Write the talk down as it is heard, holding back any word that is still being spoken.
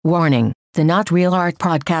Warning: the Not Real Art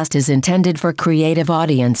podcast is intended for creative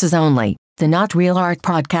audiences only. The Not Real Art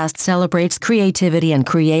podcast celebrates creativity and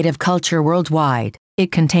creative culture worldwide.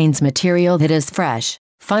 It contains material that is fresh,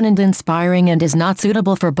 fun, and inspiring and is not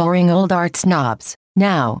suitable for boring old art snobs.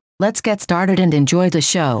 Now, let's get started and enjoy the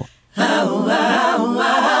show.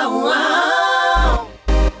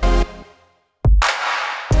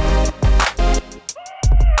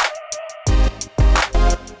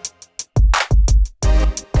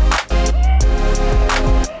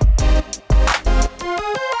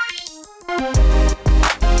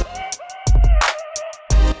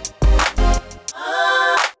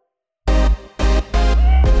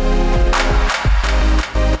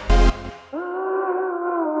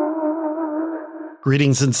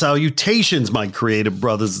 Greetings and salutations, my creative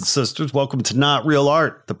brothers and sisters. Welcome to Not Real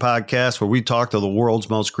Art, the podcast where we talk to the world's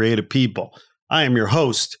most creative people. I am your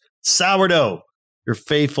host, Sourdough, your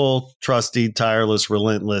faithful, trusty, tireless,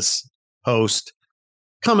 relentless host,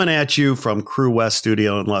 coming at you from Crew West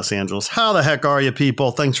Studio in Los Angeles. How the heck are you,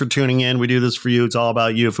 people? Thanks for tuning in. We do this for you. It's all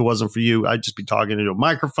about you. If it wasn't for you, I'd just be talking into a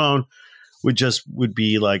microphone. Would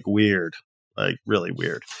be like weird, like really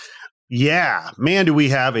weird. Yeah, man, do we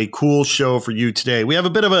have a cool show for you today. We have a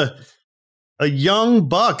bit of a young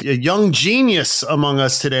buck, a young genius among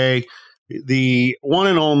us today, the one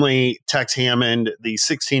and only Tex Hammond, the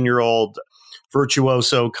 16-year-old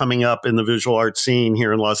virtuoso coming up in the visual art scene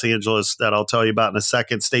here in Los Angeles that I'll tell you about in a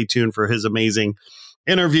second. Stay tuned for his amazing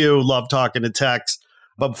interview. Love talking to Tex.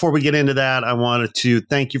 But before we get into that, I wanted to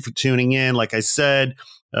thank you for tuning in. Like I said,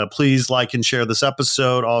 please like and share this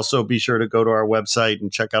episode. Also, be sure to go to our website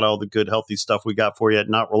and check out all the good, healthy stuff we got for you at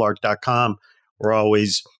notrealart.com. We're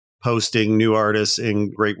always posting new artists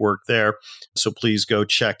and great work there. So please go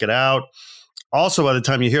check it out. Also, by the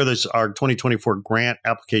time you hear this, our 2024 grant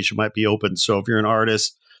application might be open. So if you're an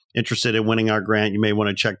artist interested in winning our grant, you may want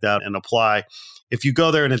to check that out and apply. If you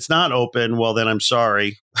go there and it's not open, well, then I'm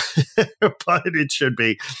sorry, but it should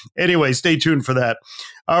be. Anyway, stay tuned for that.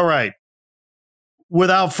 All right.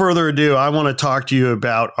 Without further ado, I want to talk to you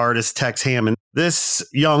about artist Tex Hammond. This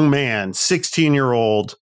young man,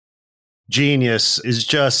 16-year-old genius, is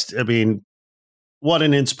just, what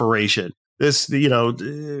an inspiration. This,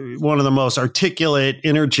 one of the most articulate,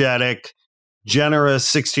 energetic, generous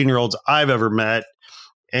 16-year-olds I've ever met.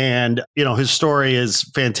 And, his story is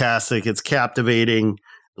fantastic. It's captivating.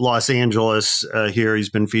 Los Angeles here. He's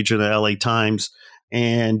been featured in the LA Times.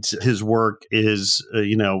 And his work is,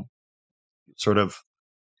 sort of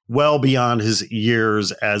well beyond his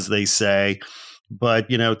years, as they say. But,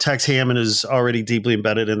 Tex Hammond is already deeply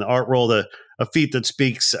embedded in the art world, a feat that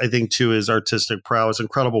speaks, I think, to his artistic prowess,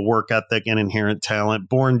 incredible work ethic, and inherent talent.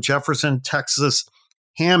 Born Jefferson, Texas,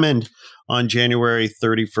 Hammond on January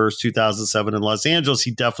 31st, 2007 in Los Angeles,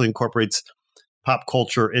 he definitely incorporates pop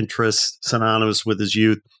culture interests synonymous with his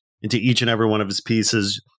youth into each and every one of his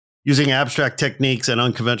pieces. Using abstract techniques and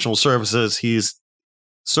unconventional surfaces, he's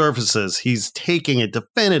taking a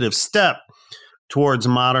definitive step towards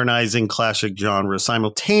modernizing classic genres,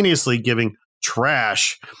 simultaneously giving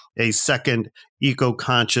trash a second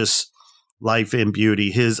eco-conscious life and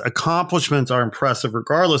beauty. His accomplishments are impressive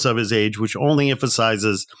regardless of his age, which only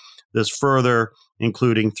emphasizes this further,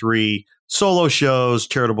 including 3 solo shows,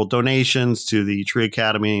 charitable donations to the Tree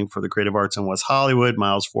Academy for the Creative Arts in West Hollywood,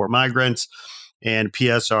 Miles for Migrants, and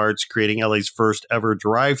PS Arts, creating LA's first ever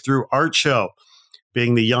drive-through art show,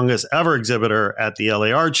 being the youngest ever exhibitor at the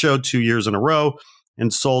LA Art Show 2 years in a row,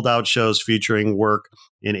 and sold out shows featuring work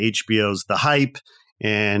in HBO's The Hype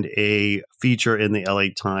and a feature in the LA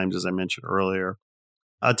Times, as I mentioned earlier.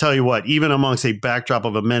 I'll tell you what, even amongst a backdrop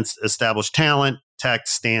of immense established talent,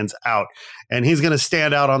 Tex stands out. And he's going to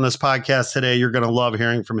stand out on this podcast today. You're going to love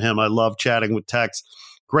hearing from him. I love chatting with Tex.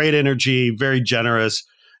 Great energy, very generous.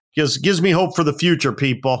 Gives me hope for the future,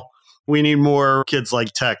 people. We need more kids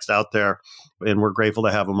like Tex out there, and we're grateful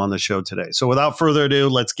to have him on the show today. So without further ado,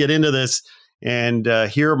 let's get into this and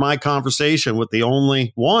hear my conversation with the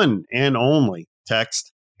only one and only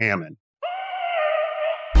Tex Hammond.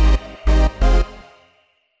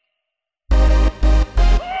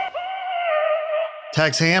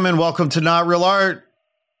 Tex Hammond, welcome to Not Real Art.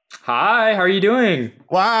 Hi, how are you doing?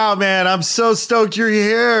 Wow, man, I'm so stoked you're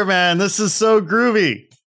here, man. This is so groovy.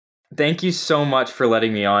 Thank you so much for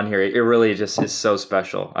letting me on here. It really just is so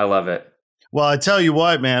special. I love it. Well, I tell you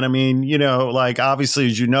what, man, obviously,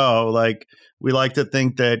 as you know, we like to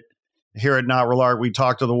think that here at Not Real Art, we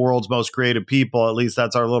talk to the world's most creative people. At least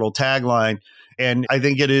that's our little tagline. And I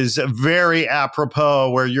think it is very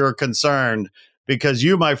apropos where you're concerned, because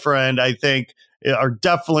you, my friend, I think are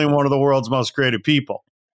definitely one of the world's most creative people.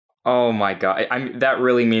 Oh my God. That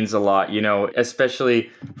really means a lot,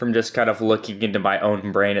 especially from just kind of looking into my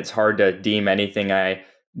own brain. It's hard to deem anything I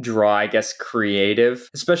draw, I guess, creative,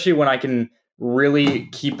 especially when I can really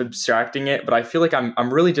keep abstracting it. But I feel like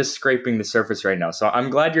I'm really just scraping the surface right now. So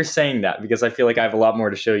I'm glad you're saying that because I feel like I have a lot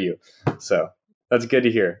more to show you. So that's good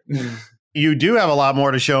to hear. You do have a lot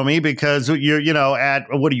more to show me because you're at,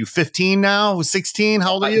 what are you, 15 now? 16?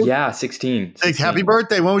 How old are you? Yeah, 16. Like, happy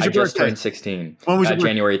birthday. When was your I just birthday? turned 16. When was your birthday?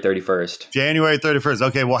 January 31st. January 31st.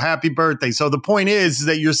 Okay, well, happy birthday. So the point is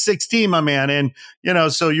that you're 16, my man,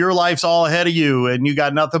 and so your life's all ahead of you, and you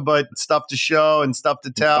got nothing but stuff to show and stuff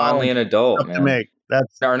to tell. Finally an adult, stuff to man. make.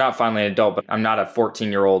 Or not finally an adult, but I'm not a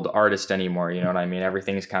 14-year-old artist anymore. You know what I mean?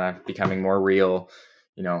 Everything's kind of becoming more real,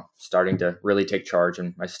 starting to really take charge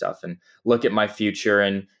in my stuff and look at my future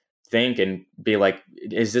and think and be like,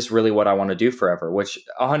 is this really what I want to do forever? Which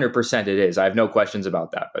 100% it is. I have no questions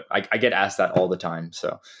about that, but I get asked that all the time.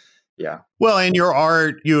 So yeah. Well, and your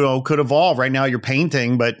art, could evolve. Right now you're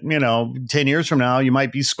painting, but 10 years from now you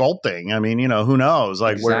might be sculpting. I mean, who knows?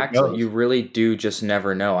 Like, exactly. where it goes. You really do just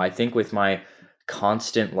never know. I think with my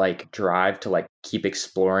constant drive to keep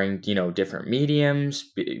exploring, different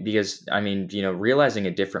mediums, because I mean, realizing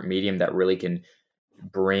a different medium that really can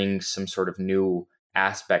bring some sort of new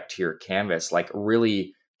aspect to your canvas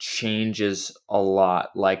really changes a lot.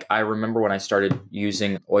 Like I remember when I started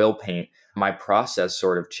using oil paint, my process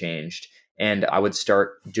sort of changed, and I would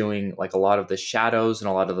start doing a lot of the shadows and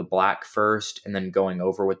a lot of the black first and then going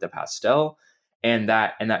over with the pastel, and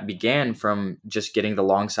that began from just getting the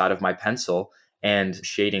long side of my pencil and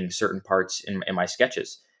shading certain parts in my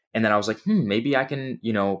sketches. And then I was like, maybe I can,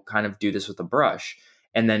 kind of do this with a brush.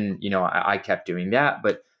 And then, I kept doing that.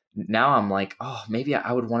 But now I'm like, oh, maybe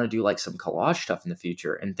I would want to do some collage stuff in the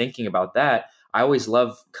future. And thinking about that, I always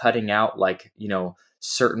love cutting out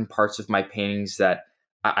certain parts of my paintings that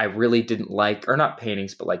I really didn't like, or not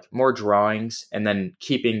paintings, but more drawings, and then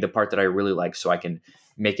keeping the part that I really like so I can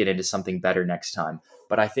make it into something better next time.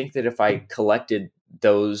 But I think that if I collected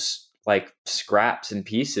those scraps and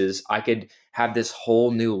pieces, I could have this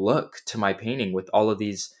whole new look to my painting with all of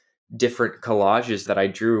these different collages that I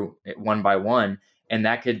drew one by one. And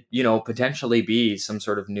that could, potentially be some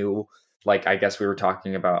sort of new, I guess we were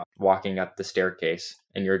talking about walking up the staircase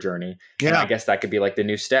in your journey. Yeah. And I guess that could be the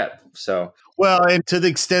new step. So, well, and to the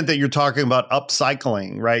extent that you're talking about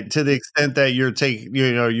upcycling, right? To the extent that you're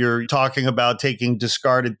you're talking about taking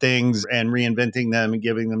discarded things and reinventing them and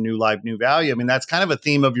giving them new life, new value. I mean, that's kind of a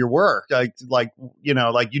theme of your work.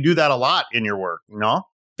 You do that a lot in your work,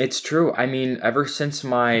 It's true. I mean, ever since it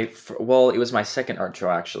was my second art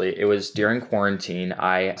show, actually. It was during quarantine.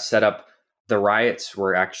 I set up, the riots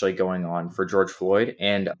were actually going on for George Floyd,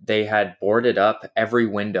 and they had boarded up every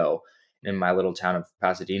window in my little town of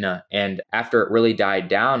Pasadena. And after it really died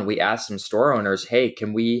down, we asked some store owners, hey,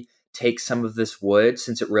 can we take some of this wood,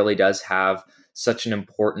 since it really does have such an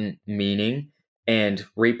important meaning, and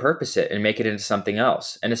repurpose it and make it into something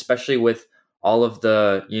else? And especially with all of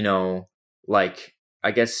the,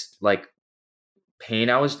 I guess pain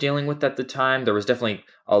I was dealing with at the time. There was definitely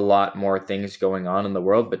a lot more things going on in the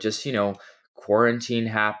world, but just, quarantine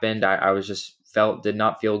happened. I was just did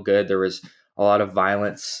not feel good. There was a lot of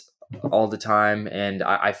violence all the time. And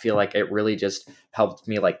I feel like it really just helped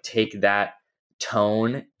me take that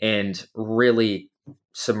tone and really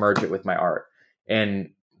submerge it with my art.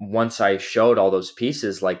 And once I showed all those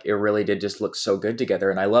pieces, it really did just look so good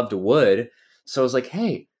together. And I loved wood. So I was like,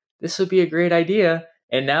 hey, this would be a great idea.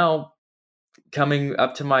 And now, coming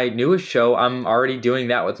up to my newest show, I'm already doing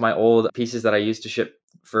that with my old pieces that I used to ship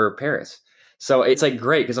for Paris. So it's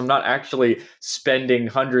great because I'm not actually spending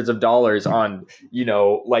hundreds of dollars on,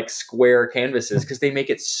 square canvases, because they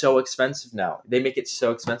make it so expensive now.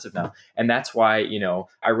 And that's why,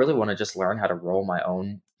 I really want to just learn how to roll my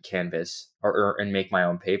own canvas and make my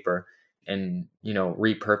own paper and,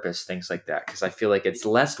 repurpose things like that. Because I feel like it's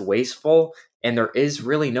less wasteful and there is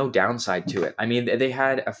really no downside to it. I mean, they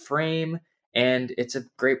had a frame and it's a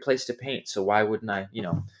great place to paint. So why wouldn't I,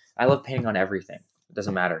 I love painting on everything. It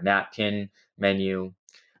doesn't matter. Napkin, menu.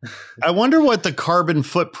 I wonder what the carbon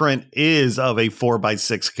footprint is of a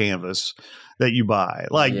 4x6 canvas that you buy.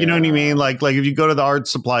 You know what I mean? Like if you go to the art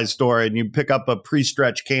supply store and you pick up a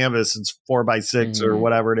pre-stretched canvas, it's 4x6 or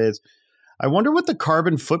whatever it is. I wonder what the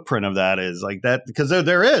carbon footprint of that is, that, because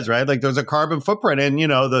there is, right? There's a carbon footprint, and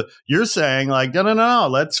you're saying no,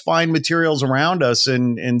 let's find materials around us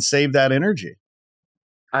and save that energy.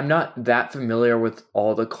 I'm not that familiar with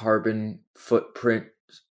all the carbon footprint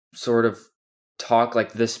sort of talk,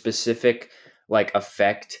 the specific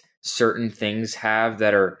effect certain things have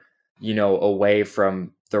that are, away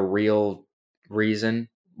from the real reason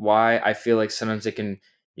why I feel like sometimes it can,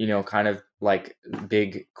 kind of like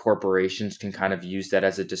big corporations can kind of use that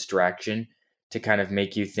as a distraction to kind of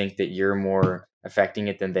make you think that you're more affecting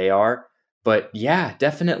it than they are. But yeah,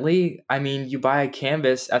 definitely. I mean, you buy a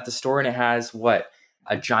canvas at the store and it has what?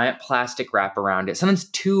 A giant plastic wrap around it. Sometimes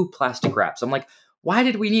 2 plastic wraps. I'm like, why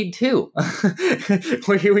did we need 2?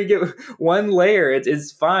 We get one layer.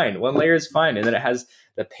 It's fine. One layer is fine. And then it has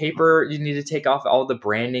the paper you need to take off, all the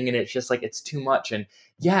branding, and it's just like it's too much. And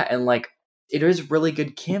yeah, and like it is really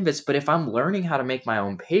good canvas, but if I'm learning how to make my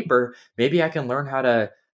own paper, maybe I can learn how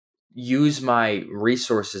to use my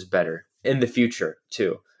resources better in the future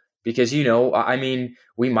too. Because I mean,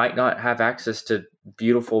 we might not have access to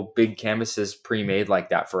beautiful big canvases pre-made like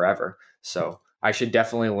that forever. So I should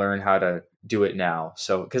definitely learn how to do it now.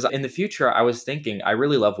 So because in the future, I was thinking I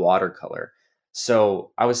really love watercolor.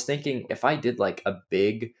 So I was thinking if I did like a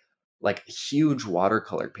big, like huge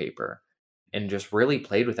watercolor paper and just really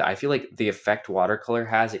played with it, I feel like the effect watercolor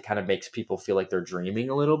has, it kind of makes people feel like they're dreaming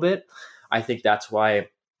a little bit. I think that's why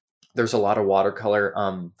there's a lot of watercolor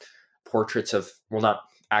portraits of, well, not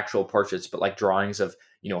actual portraits, but like drawings of,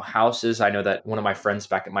 houses. I know that one of my friends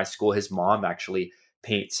back at my school, his mom actually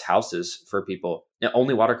paints houses for people,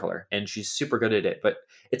 only watercolor, and she's super good at it. But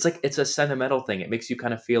it's like, it's a sentimental thing. It makes you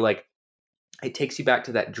kind of feel like it takes you back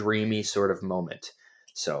to that dreamy sort of moment.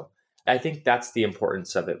 So I think that's the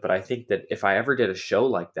importance of it. But I think that if I ever did a show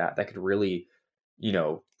like that, that could really,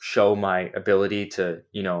 show my ability to,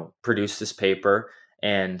 produce this paper.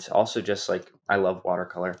 And also just like, I love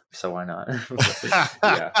watercolor, so why not?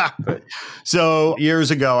 Yeah. But So years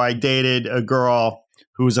ago, I dated a girl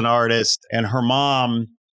who was an artist, and her mom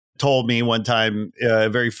told me one time a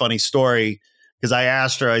very funny story because I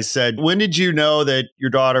asked her, I said, when did you know that your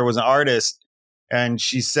daughter was an artist? And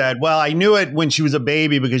she said, well, I knew it when she was a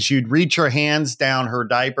baby because she'd reach her hands down her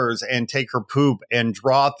diapers and take her poop and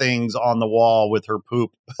draw things on the wall with her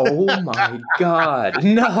poop. Oh my God.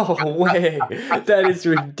 No way. That is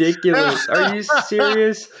ridiculous. Are you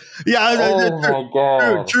serious? Yeah. Oh my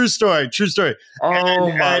God. True story.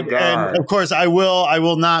 Oh my God. And of course, I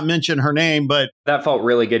will not mention her name, but that felt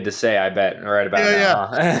really good to say, I bet, right about now.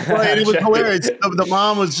 Yeah. Well, and it was hilarious. The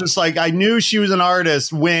mom was just like, I knew she was an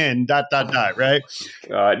artist when ... right?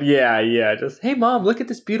 God, yeah. Just, hey, Mom, look at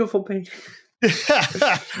this beautiful painting.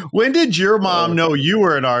 When did your mom know you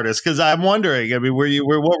were an artist? Because I'm wondering. I mean,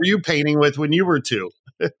 what were you painting with when you were 2?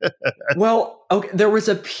 Well, okay, there was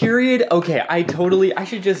a period. Okay, I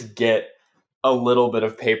should just get a little bit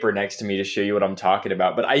of paper next to me to show you what I'm talking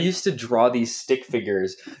about. But I used to draw these stick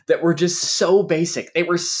figures that were just so basic. They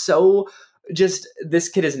were so just, this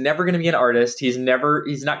kid is never going to be an artist. He's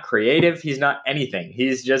not creative. He's not anything.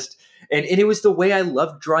 He's just, and it was the way I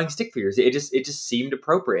loved drawing stick figures. It just seemed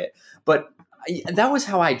appropriate. But that was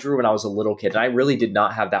how I drew when I was a little kid. And I really did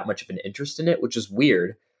not have that much of an interest in it, which is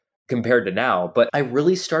weird compared to now. But I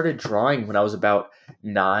really started drawing when I was about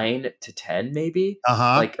 9 to 10, maybe,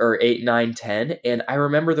 like, or 8, 9, 10. And I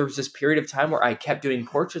remember there was this period of time where I kept doing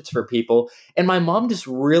portraits for people, and my mom just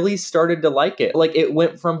really started to like it. Like, it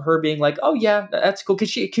went from her being like, oh yeah, that's cool. Cause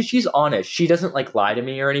she's honest. She doesn't like lie to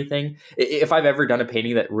me or anything. If I've ever done a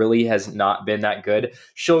painting that really has not been that good,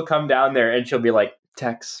 she'll come down there and she'll be like,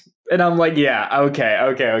 Tex. And I'm like, yeah, okay.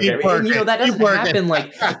 And, that doesn't happen.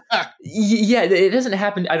 Like, yeah, it doesn't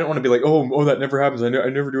happen. I don't want to be like, oh, that never happens. I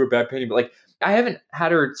never do a bad painting. But like, I haven't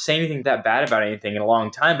had her say anything that bad about anything in a long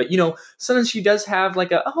time. But sometimes she does have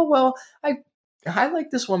like I like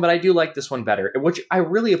this one, but I do like this one better, which I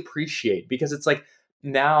really appreciate, because it's like,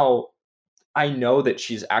 now I know that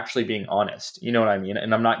she's actually being honest. You know what I mean?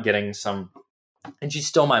 And I'm not getting and she's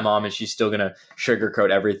still my mom, and she's still going to sugarcoat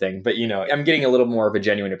everything. But, I'm getting a little more of a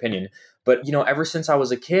genuine opinion. But, ever since I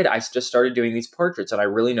was a kid, I just started doing these portraits, and I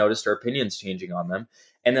really noticed her opinions changing on them.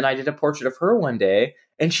 And then I did a portrait of her one day,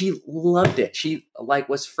 and she loved it. She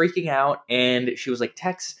was freaking out, and she was like,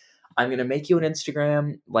 Tex, I'm going to make you an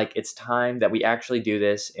Instagram. Like, it's time that we actually do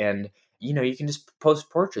this. And, you can just post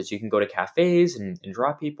portraits. You can go to cafes and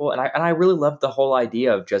draw people. And I really loved the whole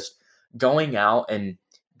idea of just going out and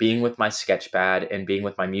being with my sketch pad and being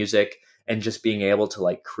with my music and just being able to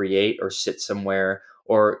like create or sit somewhere.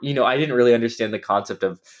 Or, I didn't really understand the concept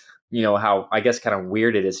of, how I guess kind of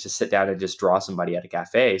weird it is to sit down and just draw somebody at a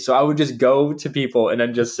cafe. So I would just go to people and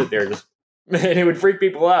then just sit there and it would freak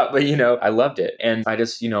people out. But, I loved it. And I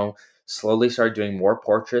just, slowly started doing more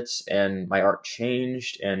portraits, and my art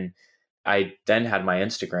changed. And I then had my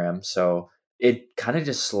Instagram. So it kind of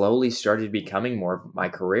just slowly started becoming more of my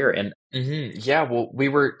career. And yeah, well, we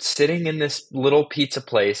were sitting in this little pizza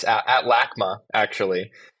place at LACMA,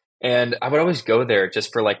 actually. And I would always go there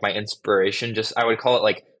just for like my inspiration. I would call it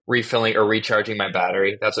like refilling or recharging my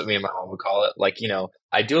battery. That's what me and my mom would call it. Like,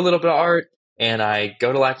 I do a little bit of art and I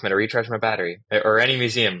go to Lachman to recharge my battery, or any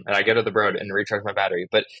museum, and I go to the Broad and recharge my battery.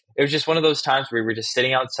 But it was just one of those times where we were just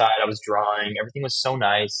sitting outside. I was drawing. Everything was so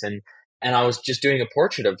nice. And I was just doing a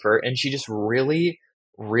portrait of her, and she just really,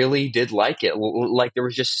 really did like it. Like there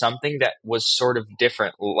was just something that was sort of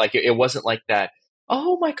different. Like it wasn't like that,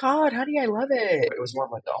 oh my God, honey, I love it. It was more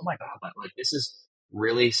like, oh my God, like this is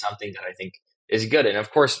really something that I think is good. And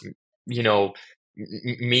of course,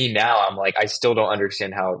 me now, I'm like, I still don't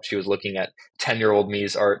understand how she was looking at 10-year-old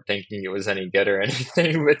me's art thinking it was any good or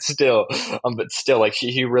anything, but still, like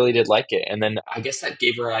he really did like it. And then I guess that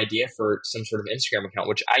gave her an idea for some sort of Instagram account,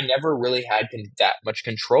 which I never really had that much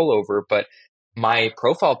control over. But my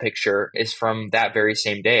profile picture is from that very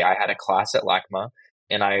same day. I had a class at LACMA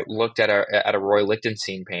and I looked at a Roy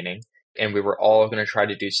Lichtenstein painting, and we were all going to try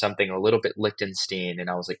to do something a little bit Lichtenstein. And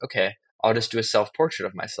I was like, okay, I'll just do a self-portrait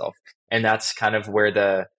of myself. And that's kind of where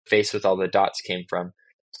the face with all the dots came from.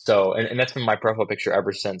 So, and that's been my profile picture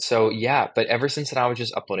ever since. So yeah, but ever since then, I was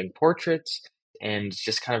just uploading portraits and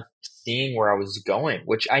just kind of seeing where I was going,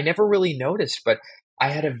 which I never really noticed, but I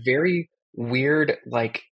had a very weird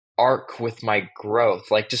like arc with my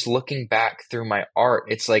growth. Like just looking back through my art,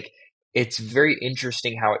 it's like, it's very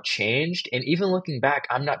interesting how it changed. And even looking back,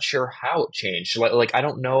 I'm not sure how it changed. Like I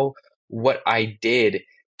don't know what I did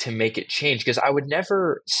to make it change, because I would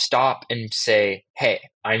never stop and say, hey,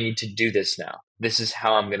 I need to do this now. This is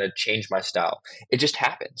how I'm going to change my style. It just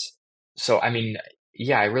happens. So, I mean,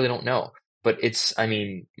 yeah, I really don't know. But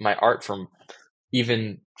my art from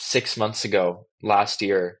even 6 months ago, last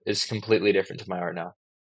year, is completely different to my art now.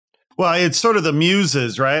 Well, it's sort of the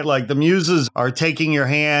muses, right? Like the muses are taking your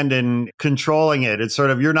hand and controlling it. It's sort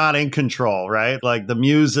of, you're not in control, right? Like the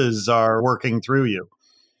muses are working through you.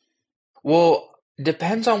 Well,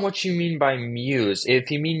 depends on what you mean by muse.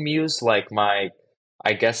 If you mean muse like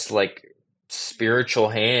I guess like spiritual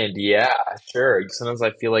hand, yeah, sure. Sometimes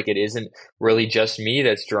I feel like it isn't really just me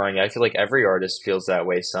that's drawing. I feel like every artist feels that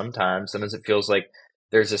way sometimes. Sometimes it feels like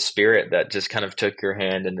there's a spirit that just kind of took your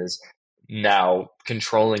hand and is now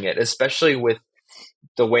controlling it, especially with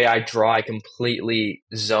the way I draw. I completely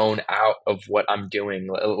zone out of what I'm doing.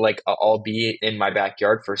 Like I'll be in my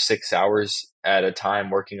backyard for 6 hours at a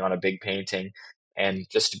time working on a big painting, and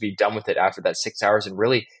just to be done with it after that 6 hours. And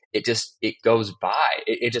really, it goes by.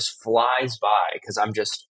 It just flies by because I'm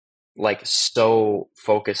just like so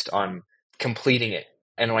focused on completing it.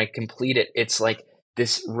 And when I complete it, it's like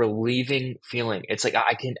this relieving feeling. It's like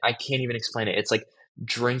I can't even explain it. It's like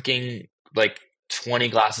drinking like 20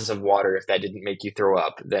 glasses of water. If that didn't make you throw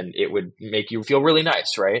up, then it would make you feel really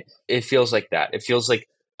nice, right? It feels like that. It feels like,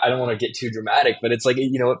 I don't want to get too dramatic, but it's like,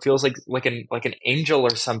 it feels like an angel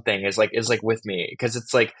or something is like with me, because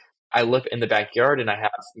it's like I look in the backyard and I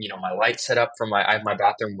have, my light set up from I have my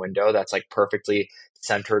bathroom window that's like perfectly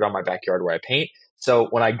centered on my backyard where I paint. So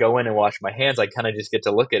when I go in and wash my hands, I kind of just get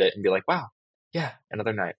to look at it and be like, wow, yeah,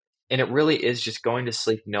 another night. And it really is just going to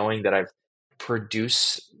sleep knowing that I've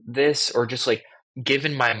produced this, or just like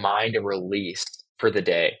given my mind a release for the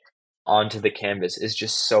day onto the canvas, is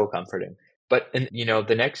just so comforting. But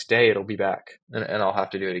the next day it'll be back, and I'll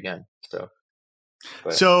have to do it again.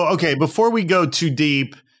 So okay, before we go too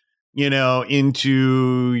deep,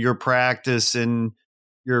 into your practice and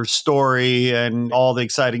your story and all the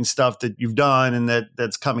exciting stuff that you've done and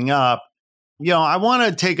that's coming up, I want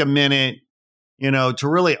to take a minute, to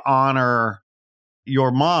really honor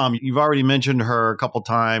your mom. You've already mentioned her a couple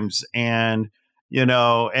times, and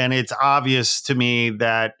and it's obvious to me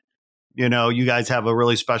that you guys have a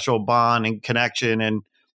really special bond and connection, and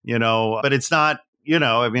but it's not,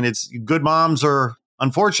 it's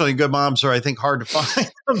unfortunately good moms are, I think, hard to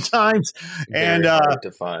find sometimes. Very hard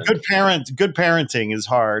to find. Good parenting is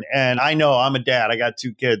hard. And I know I'm a dad. I got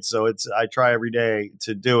 2 kids, so I try every day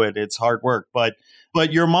to do it. It's hard work, but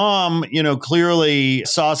your mom, clearly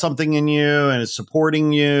saw something in you and is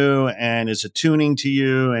supporting you and is attuning to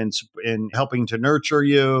you and helping to nurture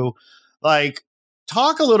you. Like,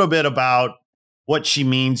 talk a little bit about what she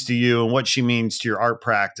means to you and what she means to your art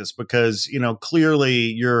practice, because, clearly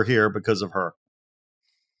you're here because of her.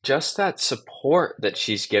 Just that support that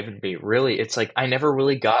she's given me, really, it's like I never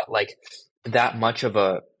really got like that much of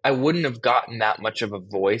I wouldn't have gotten that much of a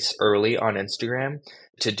voice early on Instagram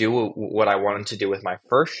to do what I wanted to do with my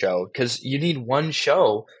first show, because you need one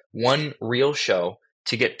real show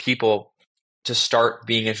to get people to start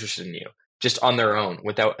being interested in you just on their own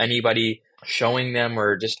without anybody showing them,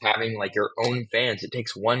 or just having like your own fans. It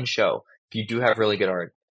takes one show if you do have really good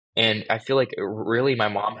art. And I feel like really my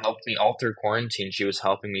mom helped me all through quarantine. She was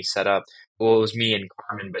helping me set up, well, it was me and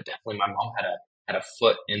Carmen, but definitely my mom had a had a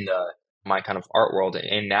foot in my kind of art world.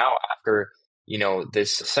 And now after,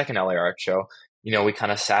 this second LA art show, we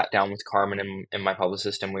kind of sat down with Carmen and my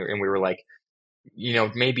publicist, and we were like,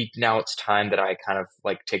 maybe now it's time that I kind of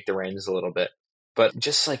like take the reins a little bit. But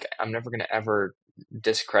just like, I'm never going to ever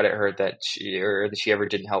discredit her that she ever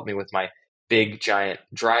didn't help me with my big giant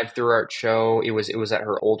drive-through art show. It was at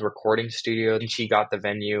her old recording studio, and she got the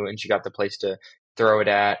venue and she got the place to throw it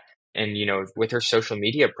at. And with her social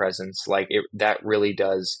media presence, like that really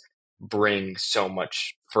does bring so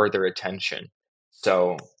much further attention.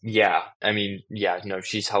 So yeah, I mean, yeah, no,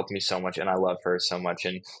 she's helped me so much, and I love her so much.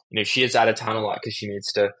 And she is out of town a lot because she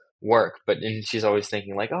needs to work, and she's always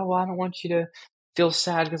thinking like, oh, well, I don't want you to feel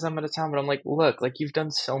sad because I'm out of town. But I'm like, look, like you've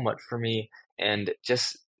done so much for me, and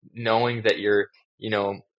just knowing that you're,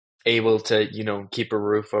 able to, keep a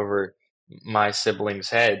roof over my siblings'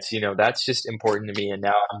 heads, that's just important to me. And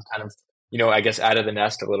now I'm kind of, I guess out of the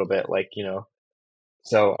nest a little bit, like,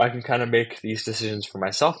 so I can kind of make these decisions for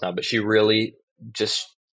myself now. But she really just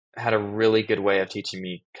had a really good way of teaching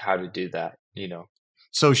me how to do that.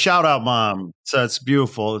 So shout out, Mom. So it's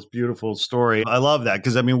beautiful. It's a beautiful story. I love that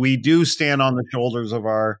because, I mean, we do stand on the shoulders of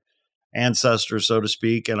our ancestors, so to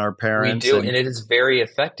speak, and our We parents. do, and it is very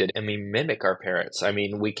affected, and we mimic our parents. I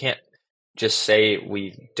mean, we can't just say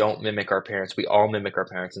we don't mimic our parents. We all mimic our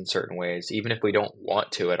parents in certain ways, even if we don't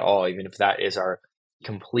want to at all, even if that is our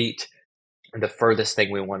complete, the furthest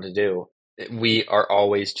thing we want to do. We are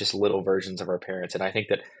always just little versions of our parents. And I think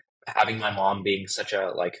that having my mom being such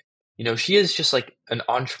a, like, she is just like an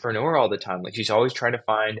entrepreneur all the time. Like she's always trying to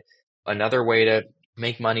find another way to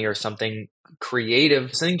make money or something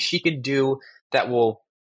creative, something she can do that will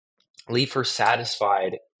leave her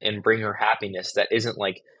satisfied and bring her happiness, that isn't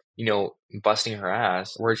like, busting her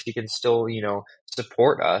ass, where she can still,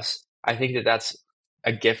 support us. I think that that's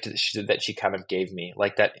a gift that she kind of gave me,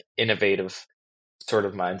 like that innovative sort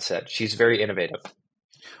of mindset. She's very innovative.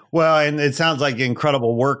 Well, and it sounds like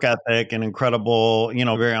incredible work ethic and incredible,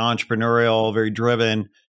 very entrepreneurial, very driven.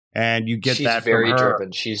 And you get She's that from very her.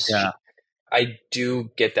 driven. Yeah. I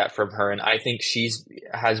do get that from her, and I think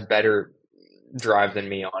has better drive than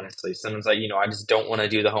me, honestly. Sometimes I just don't want to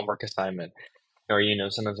do the homework assignment. Or,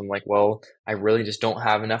 sometimes I'm like, well, I really just don't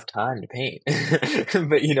have enough time to paint.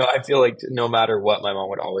 But, I feel like no matter what, my mom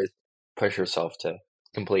would always push herself to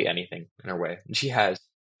complete anything in her way. And she has.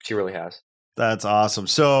 She really has. That's awesome.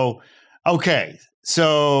 So, okay.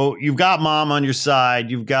 So you've got Mom on your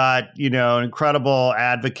side. You've got, an incredible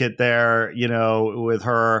advocate there, with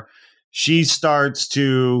her. She starts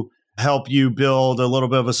to help you build a little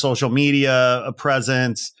bit of a social media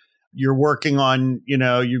presence. You're working on,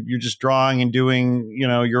 you're just drawing and doing,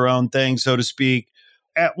 your own thing, so to speak.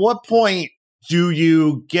 At what point do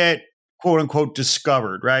you get quote unquote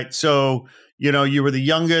discovered, right? So, you were the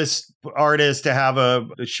youngest artist to have a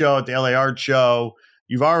show at the LA Art Show.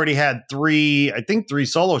 You've already had three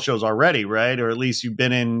solo shows already, right? Or at least you've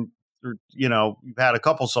been in, you've had a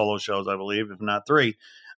couple solo shows, I believe, if not three.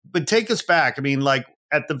 But take us back. I mean, like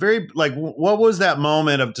at the very, like, what was that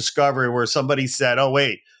moment of discovery where somebody said, oh,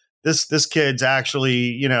 wait, this kid's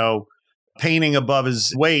actually, painting above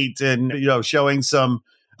his weight and, showing some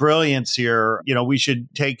brilliance here. We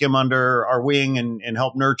should take him under our wing and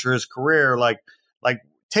help nurture his career. Like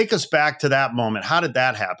take us back to that moment. How did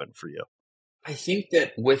that happen for you? I think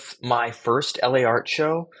that with my first LA art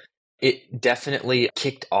show, it definitely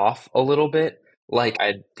kicked off a little bit. Like I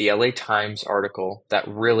had the LA Times article that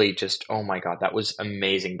really just, oh my God, that was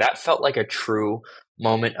amazing. That felt like a true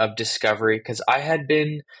moment of discovery because I had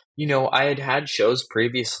been, I had had shows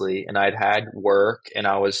previously and I'd had work and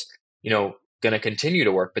I was, going to continue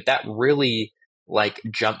to work. But that really like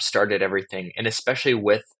jump started everything. And especially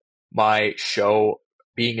with my show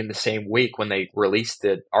being in the same week when they released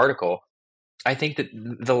the article, I think that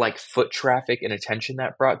the like foot traffic and attention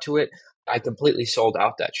that brought to it, I completely sold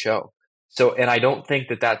out that show. So, and I don't think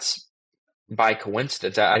that that's by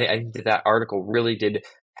coincidence. I think that that article really did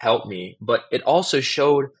help me, but it also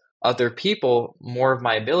showed other people more of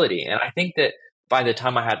my ability. And I think that by the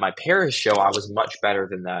time I had my Paris show, I was much better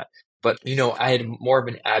than that. But, I had more of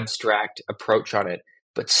an abstract approach on it,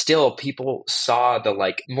 but still people saw the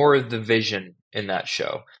like more of the vision in that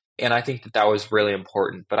show. And I think that that was really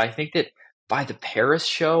important. But I think that by the Paris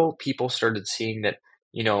show, people started seeing that,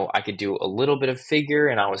 I could do a little bit of figure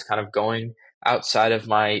and I was kind of going outside of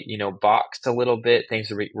my, box a little bit.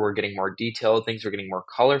 Things were getting more detailed. Things were getting more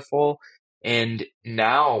colorful. And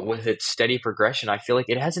now with its steady progression, I feel like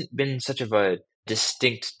it hasn't been such of a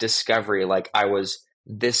distinct discovery. Like I was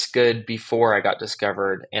this good before I got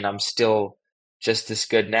discovered and I'm still just this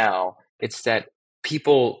good now. It's that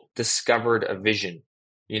people discovered a vision,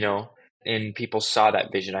 and people saw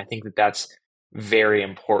that vision. I think that that's very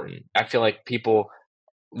important. I feel like people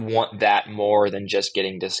want that more than just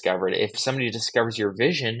getting discovered. If somebody discovers your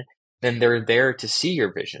vision, then they're there to see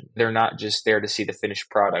your vision. They're not just there to see the finished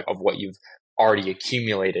product of what you've already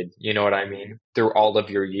accumulated, you know what I mean, through all of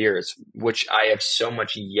your years, which I have so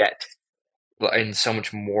much yet and so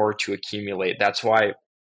much more to accumulate. That's why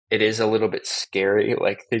it is a little bit scary,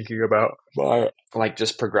 like thinking about my like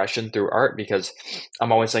just progression through art, because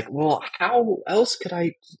I'm always like, well, how else could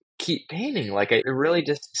I keep painting? Like it really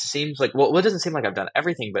just seems like, well, it doesn't seem like I've done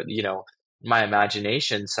everything, but my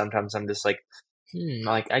imagination, sometimes I'm just like,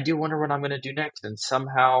 like I do wonder what I'm going to do next. And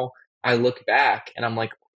somehow I look back and I'm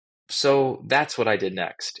like, so that's what I did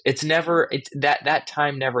next. It's that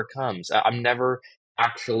time never comes. I'm never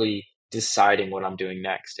actually deciding what I'm doing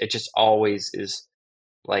next. It just always is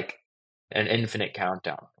like an infinite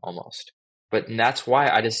countdown almost. But and that's why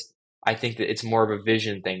I think that it's more of a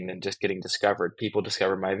vision thing than just getting discovered. People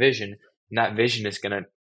discover my vision, and that vision is going to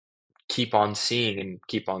keep on seeing and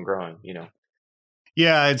keep on growing.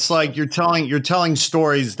 Yeah, it's like you're telling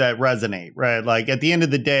stories that resonate, right? Like at the end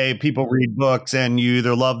of the day, people read books and you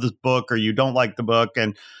either love the book or you don't like the book.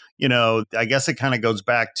 And, I guess it kind of goes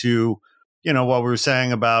back to, what we were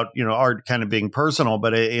saying about, art kind of being personal,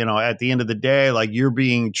 but at the end of the day, like you're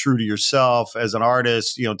being true to yourself as an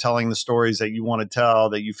artist, telling the stories that you want to tell,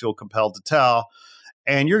 that you feel compelled to tell.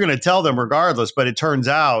 And you're going to tell them regardless. But it turns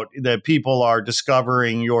out that people are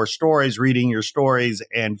discovering your stories, reading your stories,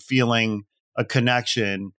 and feeling a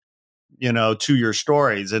connection, to your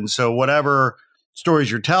stories. And so whatever stories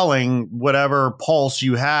you're telling, whatever pulse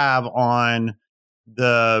you have on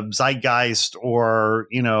the zeitgeist or,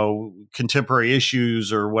 contemporary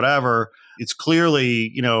issues or whatever, it's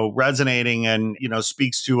clearly, resonating and,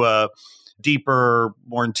 speaks to a deeper,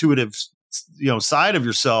 more intuitive, side of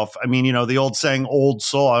yourself. I mean, the old saying, old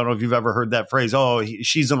soul. I don't know if you've ever heard that phrase. Oh,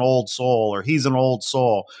 she's an old soul or he's an old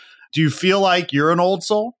soul. Do you feel like you're an old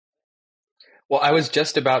soul? Well, I was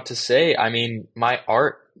just about to say, I mean, my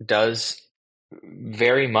art does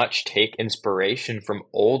very much take inspiration from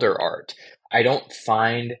older art. I don't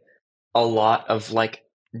find a lot of like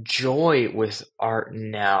joy with art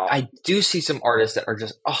now. I do see some artists that are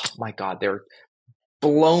just, oh my God, they're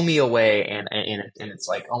blow me away. And it's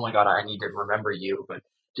like, oh my God, I need to remember you. But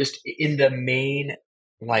just in the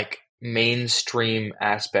like mainstream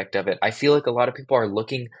aspect of it, I feel like a lot of people are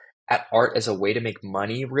looking at art as a way to make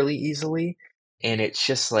money really easily. And it's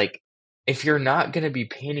just like, if you're not going to be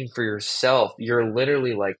painting for yourself, you're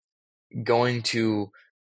literally like going to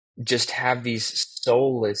just have these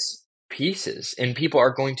soulless pieces, and people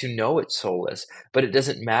are going to know it's soulless, but it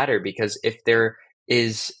doesn't matter, because if there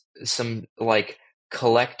is some like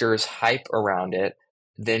collector's hype around it,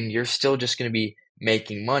 then you're still just going to be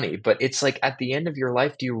making money. But it's like, at the end of your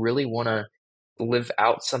life, do you really want to live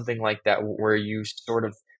out something like that where you sort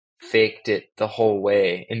of faked it the whole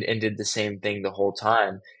way and did the same thing the whole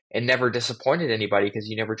time and never disappointed anybody because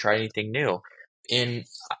you never tried anything new? And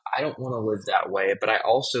I don't want to live that way, but I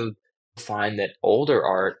also find that older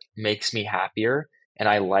art makes me happier, and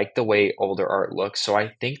I like the way older art looks. So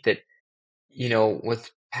I think that,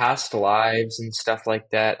 with past lives and stuff like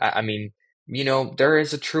that, I mean, there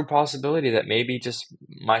is a true possibility that maybe just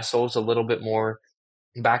my soul's a little bit more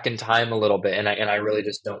back in time a little bit. And I really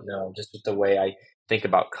just don't know, just with the way I think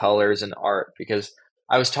about colors and art, because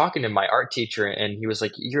I was talking to my art teacher and he was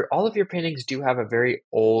like, all of your paintings do have a very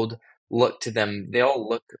old look to them. They all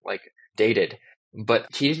look like dated,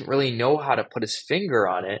 but he didn't really know how to put his finger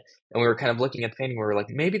on it. And we were kind of looking at the painting. We were like,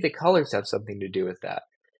 maybe the colors have something to do with that.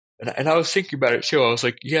 And I was thinking about it too. I was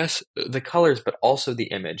like, yes, the colors, but also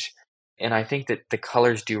the image. And I think that the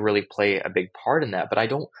colors do really play a big part in that, but I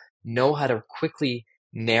don't know how to quickly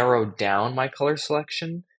narrow down my color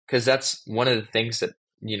selection, because that's one of the things that,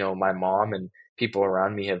 my mom and people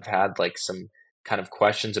around me have had like some kind of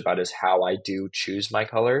questions about, is how I do choose my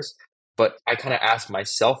colors. But I kind of ask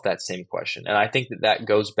myself that same question. And I think that that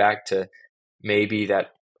goes back to maybe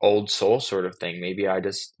that old soul sort of thing. Maybe I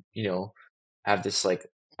just, have this like,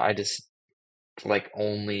 I just like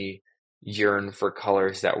only yearn for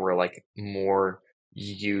colors that were like more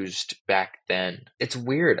used back then. It's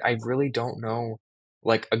weird. I really don't know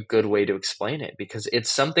like a good way to explain it, because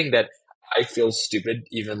it's something that I feel stupid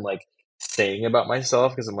even like saying about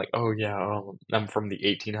myself, because I'm like, oh yeah, I'm from the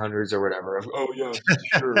 1800s or whatever. Oh yeah,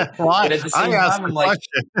 sure. Well, And at the same time, I'm like,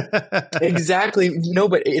 exactly. No,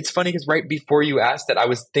 but it's funny because right before you asked that, I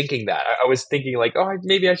was thinking that. I was thinking like, oh,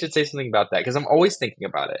 maybe I should say something about that, because I'm always thinking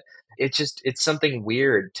about it. It's something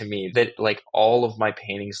weird to me that like all of my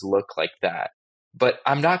paintings look like that. But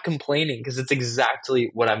I'm not complaining, because it's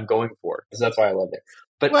exactly what I'm going for. Because that's why I love it.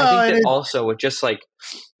 But I Well, think and that it, also with just like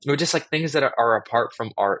things that are apart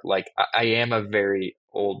from art, like I am a very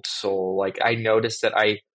old soul. Like I notice that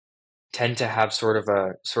I tend to have sort of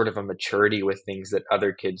a maturity with things that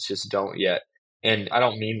other kids just don't yet. And I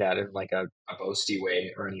don't mean that in like a boasty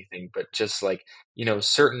way or anything, but just like,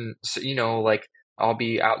 like I'll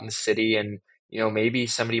be out in the city and, maybe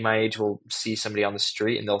somebody my age will see somebody on the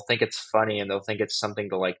street and they'll think it's funny and they'll think it's something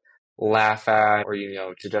to like laugh at or,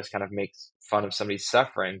 to just kind of make fun of somebody's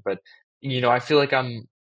suffering. But, I feel like I'm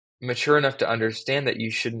mature enough to understand that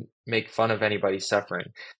you shouldn't make fun of anybody suffering.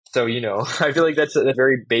 So, I feel like that's a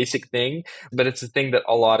very basic thing, but it's a thing that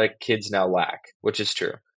a lot of kids now lack, which is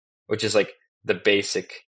true, which is like the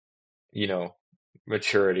basic, you know,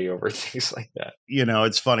 maturity over things like that.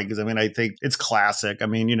 it's funny because I think it's classic.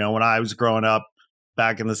 When I was growing up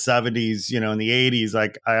back in the 70s, in the 80s,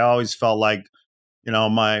 like I always felt like,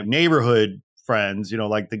 my neighborhood friends,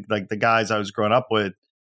 like the guys I was growing up with,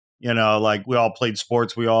 like we all played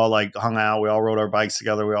sports, we all like hung out, we all rode our bikes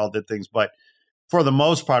together, we all did things. But for the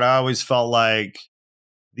most part, I always felt like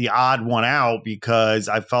the odd one out because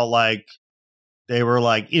I felt like they were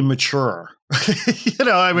like immature.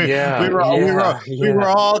 Yeah, We were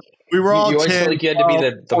yeah. all You always felt 10, like you had to be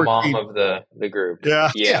 12, the mom 14. of the group.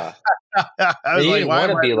 Yeah. Yeah. I And was you like, didn't why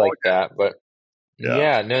want am to I be alone? like that, but Yeah.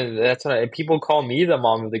 yeah, no, that's what people call me the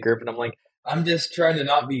mom of the group, and I'm like, I'm just trying to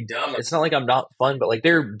not be dumb. It's not like I'm not fun, but like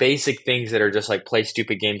there are basic things that are just like play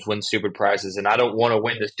stupid games, win stupid prizes, and I don't want to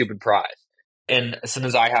win the stupid prize. And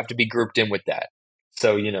sometimes I have to be grouped in with that.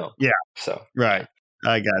 So, Yeah. so Right.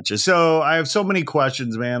 yeah. I got you. So I have so many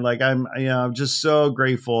questions, man. Like I'm just so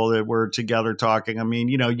grateful that we're together talking. And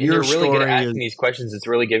Your you're really good at story is, asking these questions. It's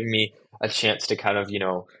really giving me a chance to kind of,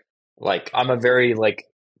 like I'm a very like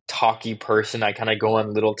talky person. I kind of go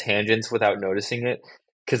on little tangents without noticing it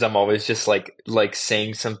because I'm always just like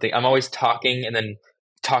saying something. I'm always talking and then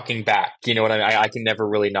talking back. You know what I mean? I can never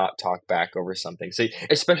really not talk back over something. So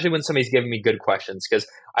especially when somebody's giving me good questions, because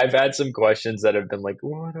I've had some questions that have been like,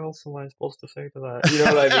 what else am I supposed to say to that? You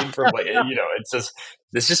know what I mean? From like, it's just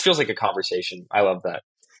this just feels like a conversation. I love that.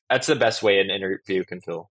 That's the best way an interview can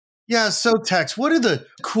feel. yeah. So Tex, what are the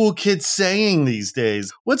cool kids saying these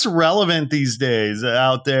days? What's relevant these days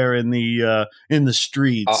out there in the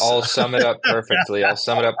streets? I'll sum it up perfectly. I'll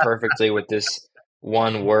sum it up perfectly with this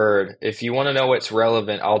one word. If you want to know what's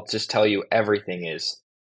relevant, I'll just tell you everything is.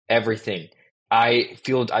 Everything. I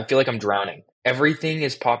feel like I'm drowning. Everything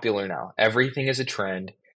is popular now. Everything is a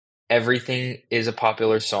trend. Everything is a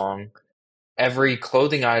popular song. Every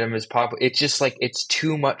clothing item is popular. It's just like it's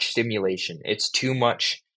too much stimulation. It's too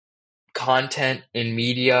much content in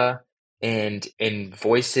media and in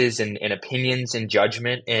voices and opinions and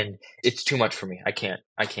judgment, and it's too much for me. I can't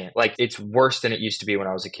like it's worse than it used to be when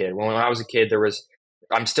I was a kid. When I was a kid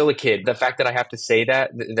I'm still a kid. The fact that I have to say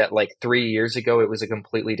that like 3 years ago it was a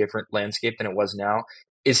completely different landscape than it was now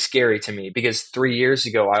is scary to me, because 3 years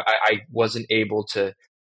ago I wasn't able to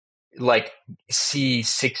like see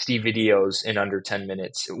 60 videos in under 10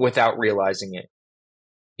 minutes without realizing it,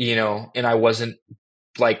 and I wasn't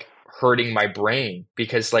like hurting my brain,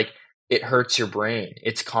 because like it hurts your brain.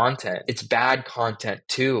 It's content. It's bad content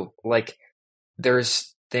too. Like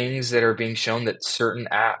there's things that are being shown that certain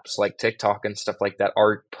apps like TikTok and stuff like that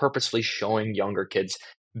are purposely showing younger kids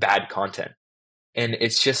bad content. And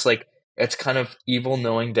it's just like, it's kind of evil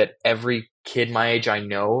knowing that every kid my age I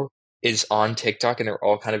know is on TikTok and they're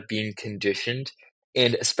all kind of being conditioned.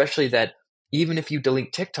 And especially that even if you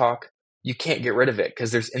delete TikTok, you can't get rid of it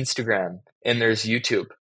because there's Instagram and there's YouTube.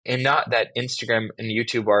 And not that Instagram and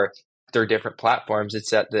YouTube are they're different platforms. It's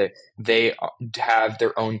that they have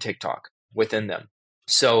their own TikTok within them.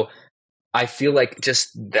 So I feel like just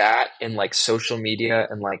that and like social media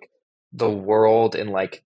and like the world and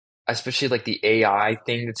like especially like the AI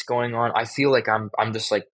thing that's going on, I feel like I'm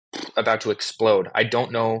just like about to explode. I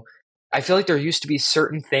don't know. I feel like there used to be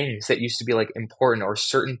certain things that used to be like important, or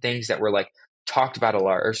certain things that were like talked about a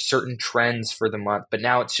lot, or certain trends for the month, but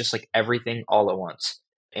now it's just like everything all at once.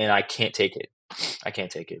 And I can't take it. I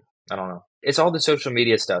can't take it. I don't know. It's all the social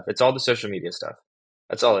media stuff. It's all the social media stuff.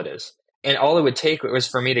 That's all it is. And all it would take was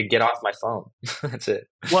for me to get off my phone. That's it.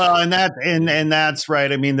 Well, and that's right.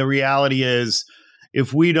 The reality is,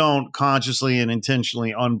 if we don't consciously and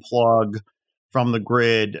intentionally unplug from the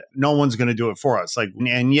grid, no one's going to do it for us. Like,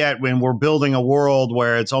 and yet when we're building a world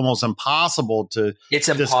where it's almost impossible to It's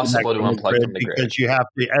disconnect impossible to from the unplug grid, from the grid. because you have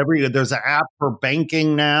to there's an app for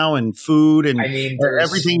banking now and food and I mean,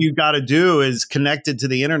 everything you've got to do is connected to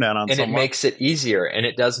the internet on and some it level. makes it easier, and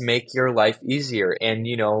it does make your life easier. And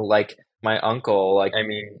like my uncle, like I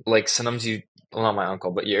mean, like sometimes well, not my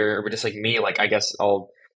uncle, but you're just like me. Like I guess I'll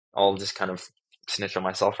just kind of snitch on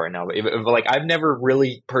myself right now, but like I've never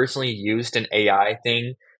really personally used an AI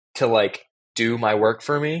thing to like do my work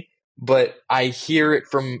for me. But I hear it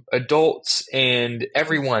from adults and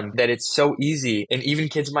everyone that it's so easy, and even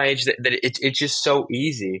kids my age that it's just so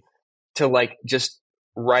easy to like just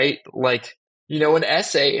write like, an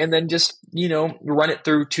essay and then just, run it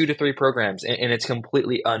through 2 to 3 programs and it's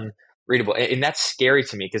completely unreadable. And that's scary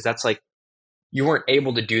to me because that's like, you weren't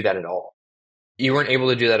able to do that at all. You weren't able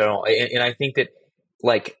to do that at all. And I think that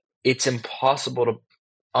like it's impossible to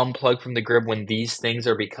unplug from the grid when these things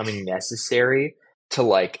are becoming necessary to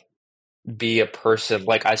like be a person.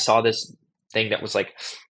 Like I saw this thing that was like,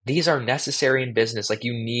 these are necessary in business. Like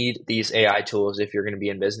you need these AI tools if you're going to be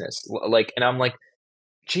in business. Like, and I'm like,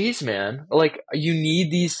 geez, man, like you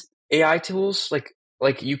need these AI tools.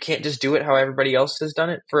 Like you can't just do it how everybody else has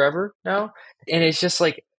done it forever now. And it's just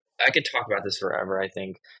like, I could talk about this forever. I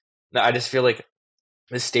think I just feel like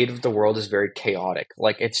the state of the world is very chaotic.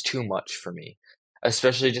 Like it's too much for me,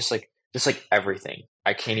 especially just like everything.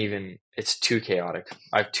 I can't even, it's too chaotic.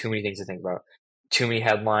 I have too many things to think about, too many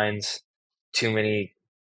headlines,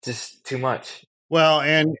 just too much. Well,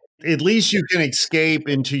 and at least you can escape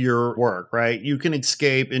into your work, right? You can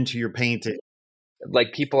escape into your painting.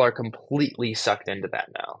 Like people are completely sucked into that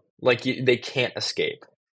now. Like they can't escape.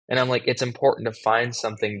 And I'm like, it's important to find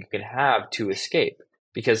something you can have to escape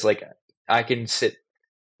because like I can sit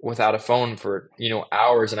without a phone for,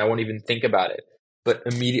 hours and I won't even think about it. But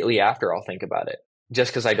immediately after I'll think about it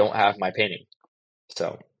just because I don't have my painting.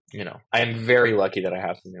 So, I am very lucky that I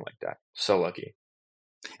have something like that. So lucky.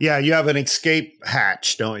 Yeah, you have an escape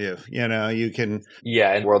hatch, don't you? You can.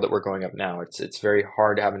 Yeah, in the world that we're growing up now, it's very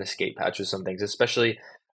hard to have an escape hatch with some things, especially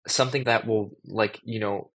something that will like,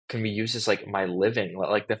 can be used as like my living.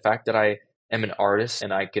 Like the fact that I am an artist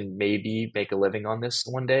and I can maybe make a living on this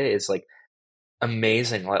one day is like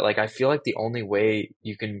amazing. Like I feel like the only way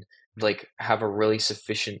you can like have a really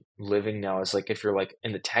sufficient living now is like if you're like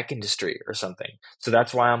in the tech industry or something. So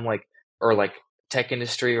that's why I'm like, or like tech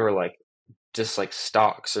industry or like just like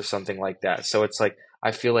stocks or something like that. So it's like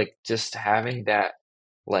I feel like just having that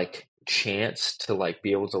like chance to like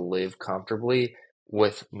be able to live comfortably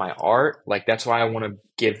with my art, like that's why I want to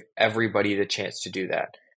give everybody the chance to do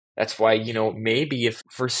that. That's why, maybe if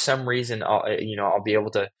for some reason I'll be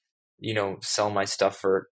able to, sell my stuff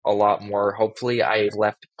for a lot more. Hopefully I've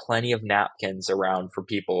left plenty of napkins around for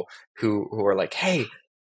people who are like, hey,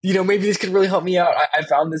 maybe this could really help me out. I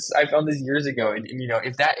found this years ago. And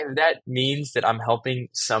if that means that I'm helping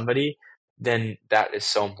somebody, then that is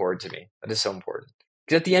so important to me. That is so important.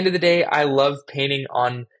 Because at the end of the day, I love painting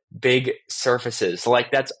on big surfaces.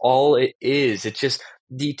 Like that's all it is. It's just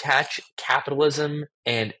detach capitalism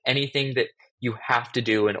and anything that you have to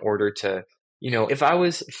do in order to, if I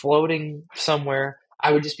was floating somewhere,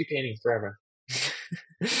 I would just be painting forever.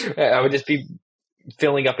 I would just be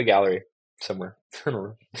filling up a gallery somewhere.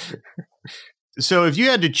 So if you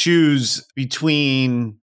had to choose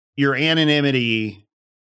between your anonymity,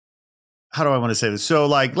 how do I want to say this? So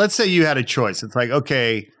like, let's say you had a choice. It's like,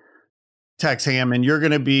 okay, Tex Hammond, you're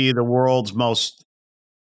going to be the world's most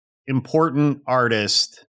important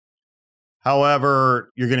artist.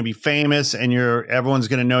 However, you're going to be famous and everyone's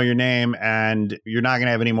going to know your name and you're not going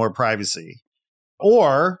to have any more privacy.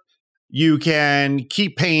 Or you can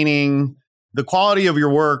keep painting. The quality of your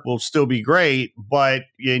work will still be great,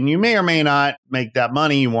 and you may or may not make that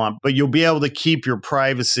money you want, but you'll be able to keep your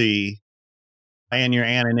privacy and your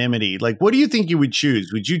anonymity. Like, what do you think you would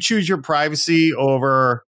choose? Would you choose your privacy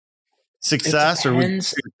over success or would you choose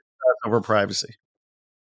success over privacy?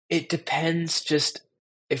 It depends just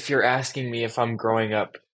if you're asking me if I'm growing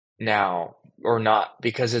up now or not,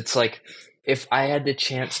 because it's like if I had the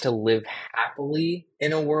chance to live happily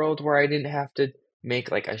in a world where I didn't have to make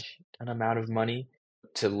like an amount of money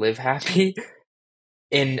to live happy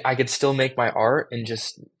and I could still make my art and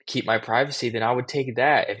just keep my privacy, then I would take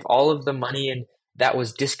that. If all of the money and that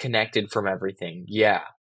was disconnected from everything, yeah,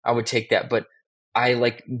 I would take that. But I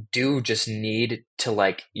like do just need to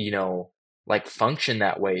like, like function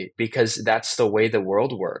that way because that's the way the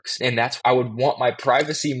world works. And I would want my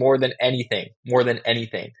privacy more than anything.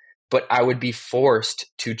 But I would be forced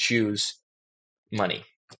to choose money.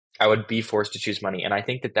 And I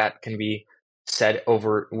think that can be said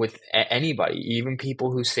over with anybody, even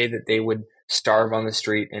people who say that they would starve on the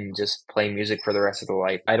street and just play music for the rest of their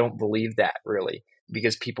life. I don't believe that really,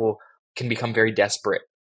 because people can become very desperate,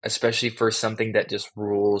 especially for something that just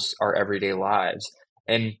rules our everyday lives.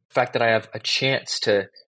 And the fact that I have a chance to,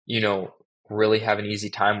 really have an easy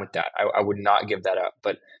time with that, I would not give that up.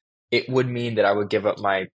 But it would mean that I would give up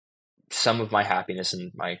some of my happiness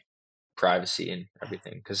and my privacy and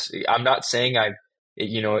everything. Because I'm not saying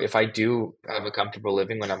if I do have a comfortable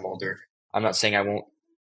living when I'm older, I'm not saying I won't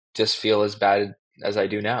just feel as bad as I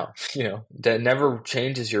do now. That never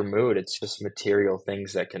changes your mood. It's just material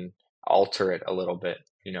things that can alter it a little bit.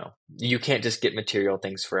 You can't just get material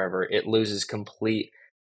things forever. It loses complete,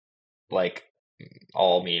 like,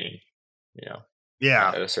 all meaning,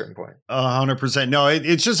 Yeah. at a certain point. 100%. No,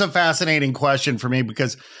 it's just a fascinating question for me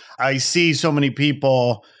because I see so many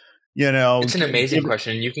people, It's an amazing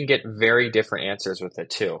question. You can get very different answers with it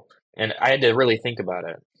too. And I had to really think about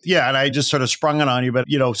it. Yeah. And I just sort of sprung it on you, but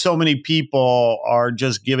so many people are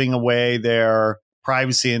just giving away their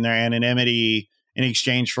privacy and their anonymity in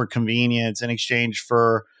exchange for convenience, in exchange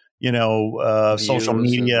for, social Views and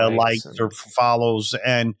media likes likes or follows.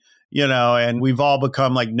 And we've all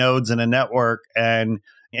become like nodes in a network. And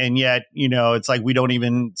yet, it's like we don't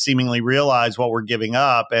even seemingly realize what we're giving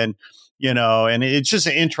up. And it's just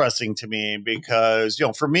interesting to me because,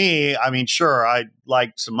 for me, I mean, sure, I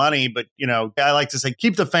like some money, but, I like to say,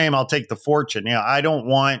 keep the fame, I'll take the fortune. I don't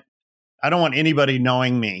want anybody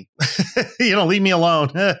knowing me. Leave me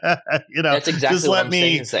alone. That's exactly just what let I'm me.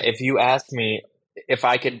 saying. Is that if you asked me if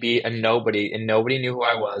I could be a nobody and nobody knew who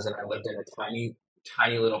I was, and I lived in a tiny,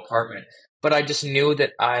 tiny little apartment, but I just knew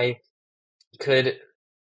that I could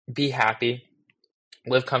be happy,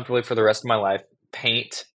 live comfortably for the rest of my life,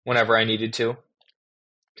 paint whenever I needed to,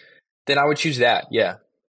 then I would choose that. Yeah.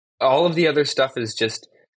 All of the other stuff is just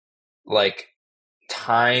like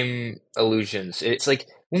time illusions. It's like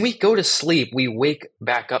when we go to sleep, we wake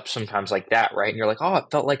back up sometimes like that, right? And you're like, oh, it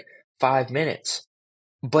felt like 5 minutes,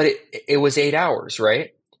 but it was 8 hours,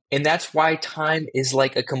 right? And that's why time is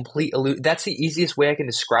like a complete illusion. That's the easiest way I can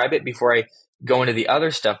describe it before I go into the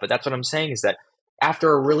other stuff. But that's what I'm saying is that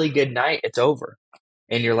after a really good night, it's over.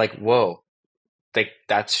 And you're like, whoa, like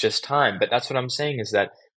that's just time. But that's what I'm saying is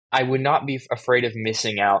that I would not be afraid of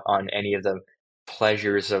missing out on any of the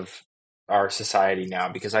pleasures of our society now,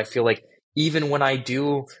 because I feel like even when I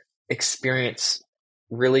do experience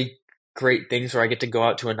really great things where I get to go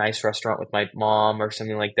out to a nice restaurant with my mom or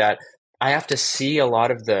something like that, I have to see a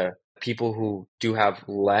lot of the people who do have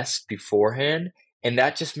less beforehand. And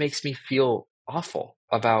that just makes me feel awful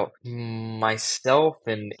about myself.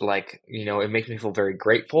 And like, it makes me feel very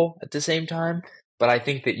grateful at the same time. But I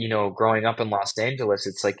think that, growing up in Los Angeles,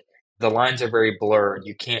 it's like the lines are very blurred.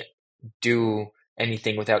 You can't do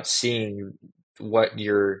anything without seeing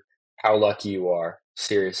how lucky you are.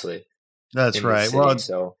 Seriously. That's in right. this city. Well,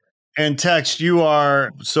 So and Tex, you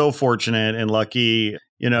are so fortunate and lucky.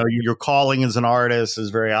 Your calling as an artist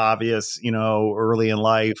is very obvious, early in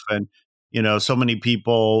life. And, so many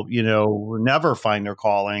people, never find their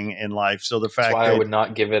calling in life. So the that's fact why I that would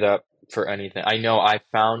not give it up for anything. I know I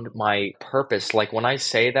found my purpose. Like when I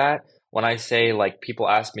say like people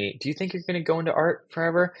ask me, do you think you're going to go into art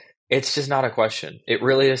forever? It's just not a question. It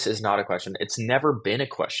really is not a question. It's never been a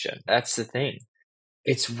question. That's the thing.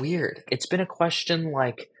 It's weird. It's been a question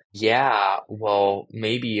like, yeah, well,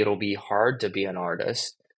 maybe it'll be hard to be an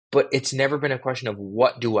artist, but it's never been a question of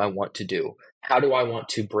what do I want to do? How do I want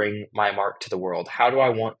to bring my mark to the world? How do I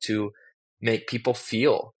want to make people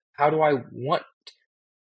feel? How do I want,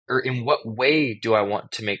 or in what way do I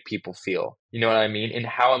want to make people feel? You know what I mean? And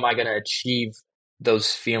how am I going to achieve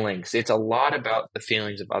those feelings? It's a lot about the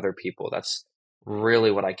feelings of other people. That's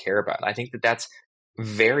really what I care about. I think that that's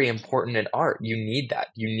very important in art. You need that.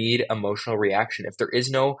 You need emotional reaction. If there is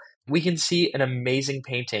no, we can see an amazing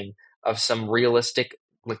painting of some realistic,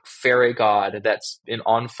 like fairy god that's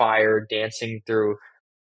on fire dancing through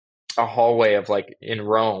a hallway of like in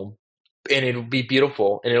Rome, and it'll be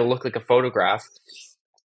beautiful and it'll look like a photograph.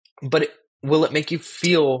 But will it make you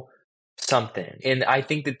feel something? And I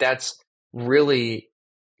think that that's really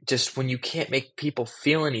just when you can't make people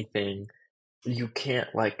feel anything, you can't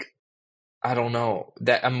I don't know,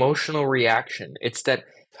 that emotional reaction. It's that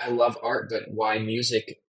I love art, but why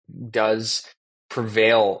music does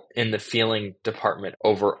prevail in the feeling department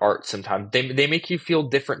over art sometimes. They make you feel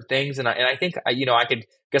different things. And I think, I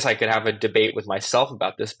could have a debate with myself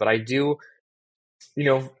about this, but I do,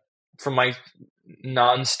 from my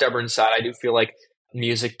non-stubborn side, I do feel like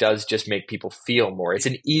music does just make people feel more. It's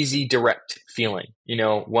an easy, direct feeling.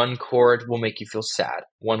 One chord will make you feel sad.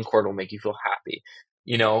 One chord will make you feel happy.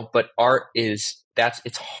 But art it's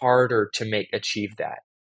harder to achieve that.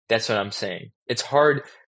 That's what I'm saying. It's hard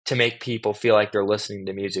to make people feel like they're listening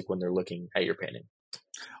to music when they're looking at your painting.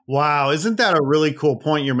 Wow. Isn't that a really cool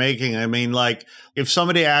point you're making? I mean, like if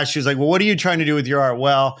somebody asks you, like, well, what are you trying to do with your art?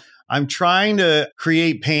 Well, I'm trying to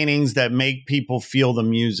create paintings that make people feel the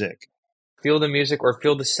music. Feel the music or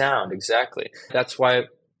feel the sound. Exactly. That's why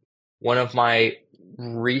one of my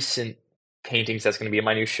recent paintings that's going to be in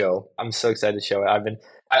my new show. I'm so excited to show it.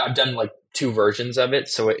 I've done like 2 versions of it,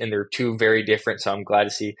 and they're 2 very different. So I'm glad to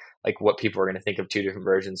see like what people are going to think of 2 different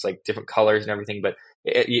versions, like different colors and everything. But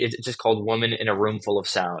it's just called "Woman in a Room Full of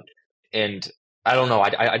Sound," and I don't know.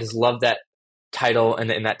 I just love that title,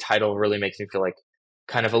 and that title really makes me feel like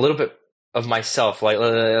kind of a little bit of myself. Like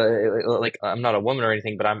I'm not a woman or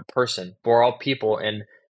anything, but I'm a person. We're all people, and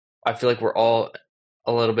I feel like we're all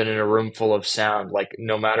a little bit in a room full of sound. Like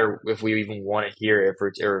no matter if we even want to hear it,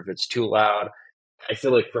 or if it's too loud. I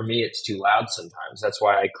feel like for me it's too loud sometimes. That's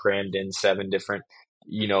why I crammed in 7 different,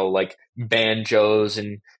 like banjos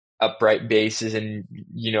and upright basses and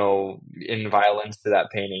in violins to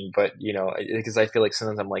that painting. But because I feel like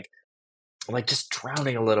sometimes I'm like just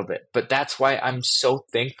drowning a little bit. But that's why I'm so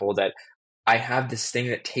thankful that I have this thing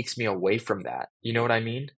that takes me away from that. You know what I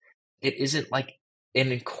mean? It isn't like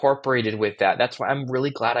incorporated with that. That's why I'm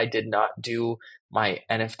really glad I did not do my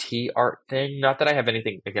NFT art thing. Not that I have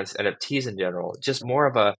anything against NFTs in general, just more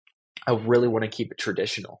of I really want to keep it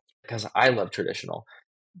traditional because I love traditional,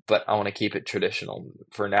 but I want to keep it traditional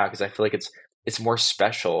for now because I feel like it's more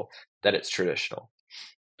special that it's traditional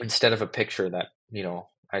instead of a picture that,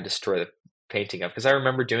 I destroy the painting of. Because I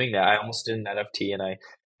remember doing that. I almost did an NFT and I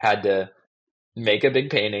had to make a big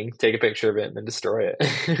painting, take a picture of it, and then destroy it.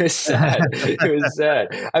 It was sad. It was sad.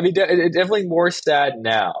 I mean, definitely more sad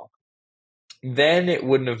now. Then it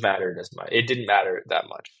wouldn't have mattered as much. It didn't matter that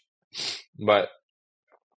much. But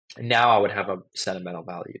now I would have a sentimental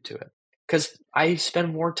value to it. Because I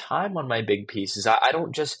spend more time on my big pieces. I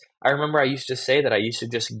don't just, I remember I used to say that I used to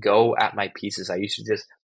just go at my pieces. I used to just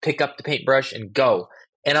pick up the paintbrush and go.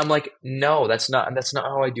 And I'm like, no, that's not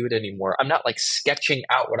how I do it anymore. I'm not like sketching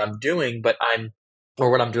out what I'm doing, or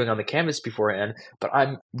what I'm doing on the canvas beforehand, but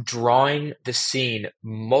I'm drawing the scene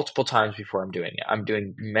multiple times before I'm doing it. I'm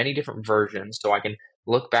doing many different versions so I can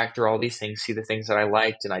look back through all these things, see the things that I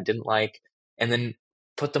liked and I didn't like, and then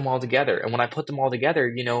put them all together. And when I put them all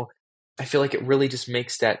together, I feel like it really just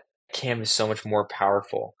makes that canvas so much more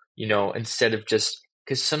powerful, instead of just,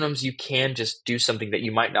 because sometimes you can just do something that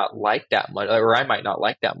you might not like that much, or I might not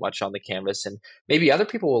like that much on the canvas, and maybe other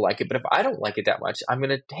people will like it. But if I don't like it that much, I'm going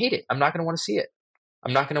to hate it. I'm not going to want to see it.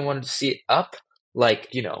 I'm not going to want to see it up. Like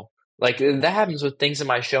that happens with things in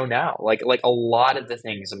my show now. Like a lot of the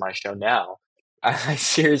things in my show now, I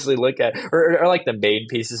seriously look at, or like the main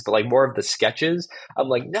pieces, but like more of the sketches. I'm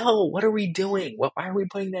like, no, what are we doing? Why are we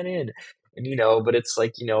putting that in? And, but it's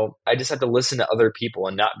like, I just have to listen to other people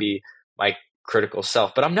and not be my critical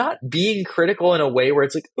self. But I'm not being critical in a way where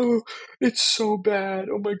it's like, oh, it's so bad.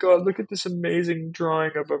 Oh my God, look at this amazing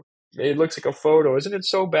drawing of it looks like a photo. Isn't it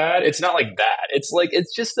so bad? It's not like that.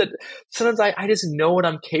 It's just that sometimes I just know what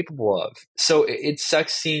I'm capable of. So it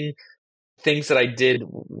sucks seeing things that I did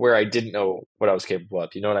where I didn't know what I was capable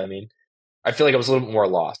of. You know what I mean? I feel like I was a little bit more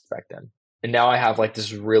lost back then. And now I have like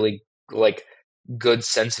this really like good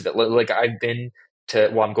sense of it. Like I'm going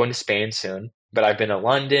to Spain soon, but I've been to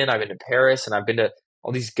London, I've been to Paris, and I've been to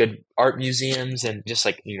all these good art museums and just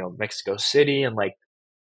like, Mexico City. And like,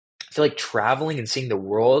 I feel like traveling and seeing the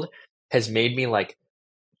world has made me like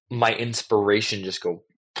my inspiration just go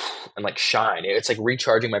and like shine. It's like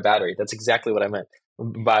recharging my battery. That's exactly what I meant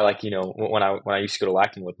by like, when I used to go to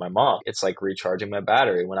Lacking with my mom, it's like recharging my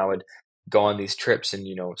battery when I would go on these trips and,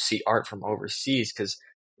 see art from overseas. Cause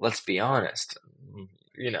let's be honest,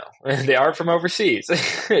 the art from overseas,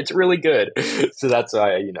 it's really good. So that's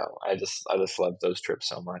why, I just love those trips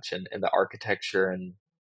so much and the architecture, and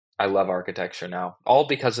I love architecture now, all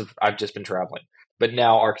because of I've just been traveling. But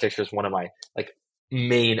now architecture is one of my like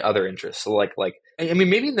main other interests. So like I mean,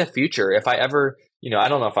 maybe in the future, if I ever, I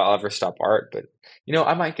don't know if I'll ever stop art, but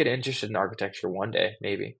I might get interested in architecture one day,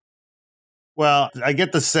 maybe. Well, I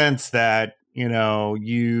get the sense that,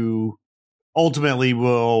 you ultimately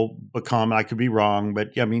will become, I could be wrong,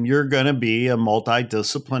 but I mean, you're going to be a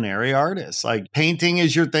multidisciplinary artist. Like painting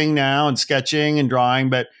is your thing now and sketching and drawing,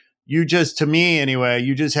 but you just, to me anyway,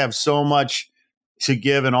 you just have so much to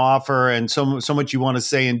give and offer and so much you want to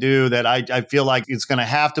say and do that I feel like it's going to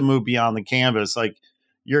have to move beyond the canvas. Like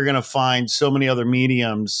you're going to find so many other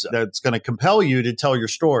mediums that's going to compel you to tell your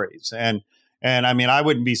stories. And I mean, I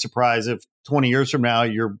wouldn't be surprised if 20 years from now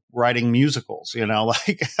you're writing musicals,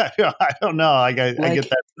 like I don't know. I get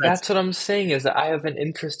that. That's what I'm saying is that I have an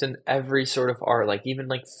interest in every sort of art, like even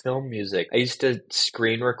like film music. I used to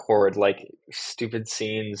screen record like stupid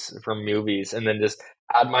scenes from movies and then just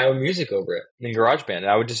add my own music over it in GarageBand. And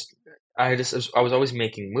I was always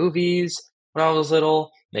making movies when I was little,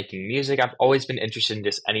 making music. I've always been interested in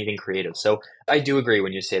just anything creative. So I do agree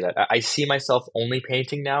when you say that. I see myself only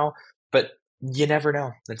painting now, but you never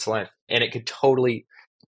know. It's life. And it could totally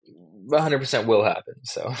 100% will happen.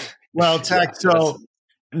 So, well, Tech, so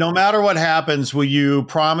no matter what happens, will you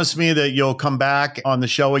promise me that you'll come back on the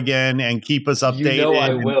show again and keep us updated? You know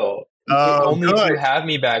I will. Only good. if you have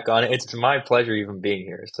me back on. It's my pleasure even being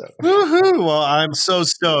here. So, woohoo! Well, I'm so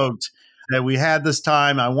stoked that we had this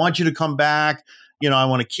time. I want you to come back. I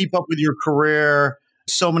want to keep up with your career.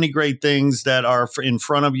 So many great things that are in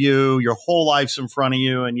front of you. Your whole life's in front of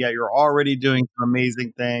you, and yet you're already doing some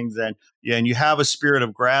amazing things. And you have a spirit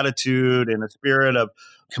of gratitude and a spirit of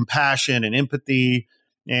compassion and empathy.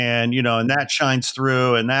 And, and that shines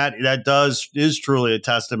through, and that is truly a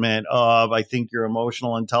testament of, I think, your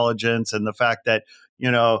emotional intelligence and the fact that,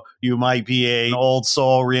 you might be an old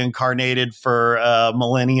soul reincarnated for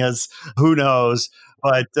millennia. Who knows?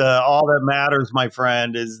 But all that matters, my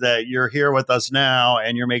friend, is that you're here with us now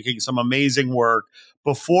and you're making some amazing work.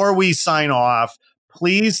 Before we sign off,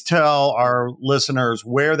 please tell our listeners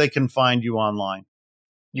where they can find you online.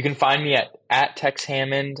 You can find me at Tex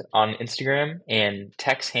Hammond on Instagram and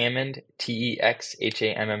Tex Hammond,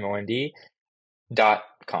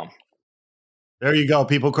 TexHammond.com. There you go,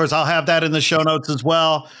 people. Of course, I'll have that in the show notes as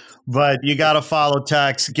well. But you got to follow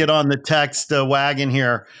Tex. Get on the text wagon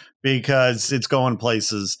here because it's going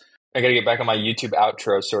places. I got to get back on my YouTube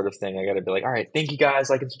outro sort of thing. I got to be like, all right, thank you guys.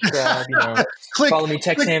 Like and subscribe. Follow me,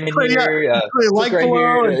 Tex Hammond here. Like right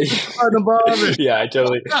here. Above. Yeah, I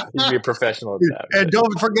totally. You can be a professional at that. And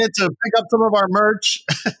don't forget to pick up some of our merch.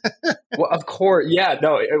 Well, of course. Yeah,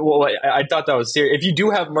 no. Well, I thought that was serious. If you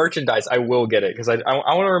do have merchandise, I will get it because I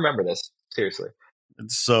want to remember this. Seriously.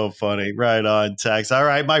 It's so funny. Right on, Tex. All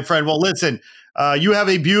right, my friend. Well, listen. You have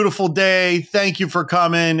a beautiful day. Thank you for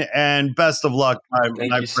coming, and best of luck,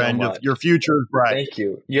 my friend. So your future is bright. Thank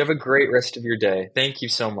you. You have a great rest of your day. Thank you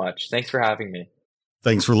so much. Thanks for having me.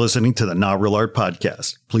 Thanks for listening to the Not Real Art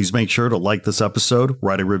Podcast. Please make sure to like this episode,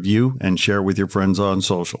 write a review, and share with your friends on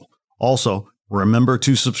social. Also, remember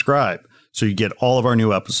to subscribe so you get all of our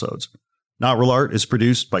new episodes. Not Real Art is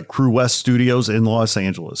produced by Crew West Studios in Los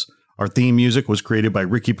Angeles. Our theme music was created by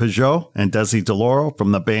Ricky Peugeot and Desi DeLauro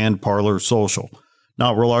from the band Parlor Social.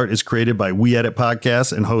 Not Real Art is created by We Edit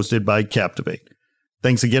Podcasts and hosted by Captivate.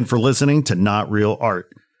 Thanks again for listening to Not Real Art.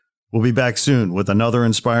 We'll be back soon with another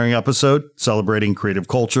inspiring episode celebrating creative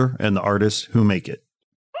culture and the artists who make it.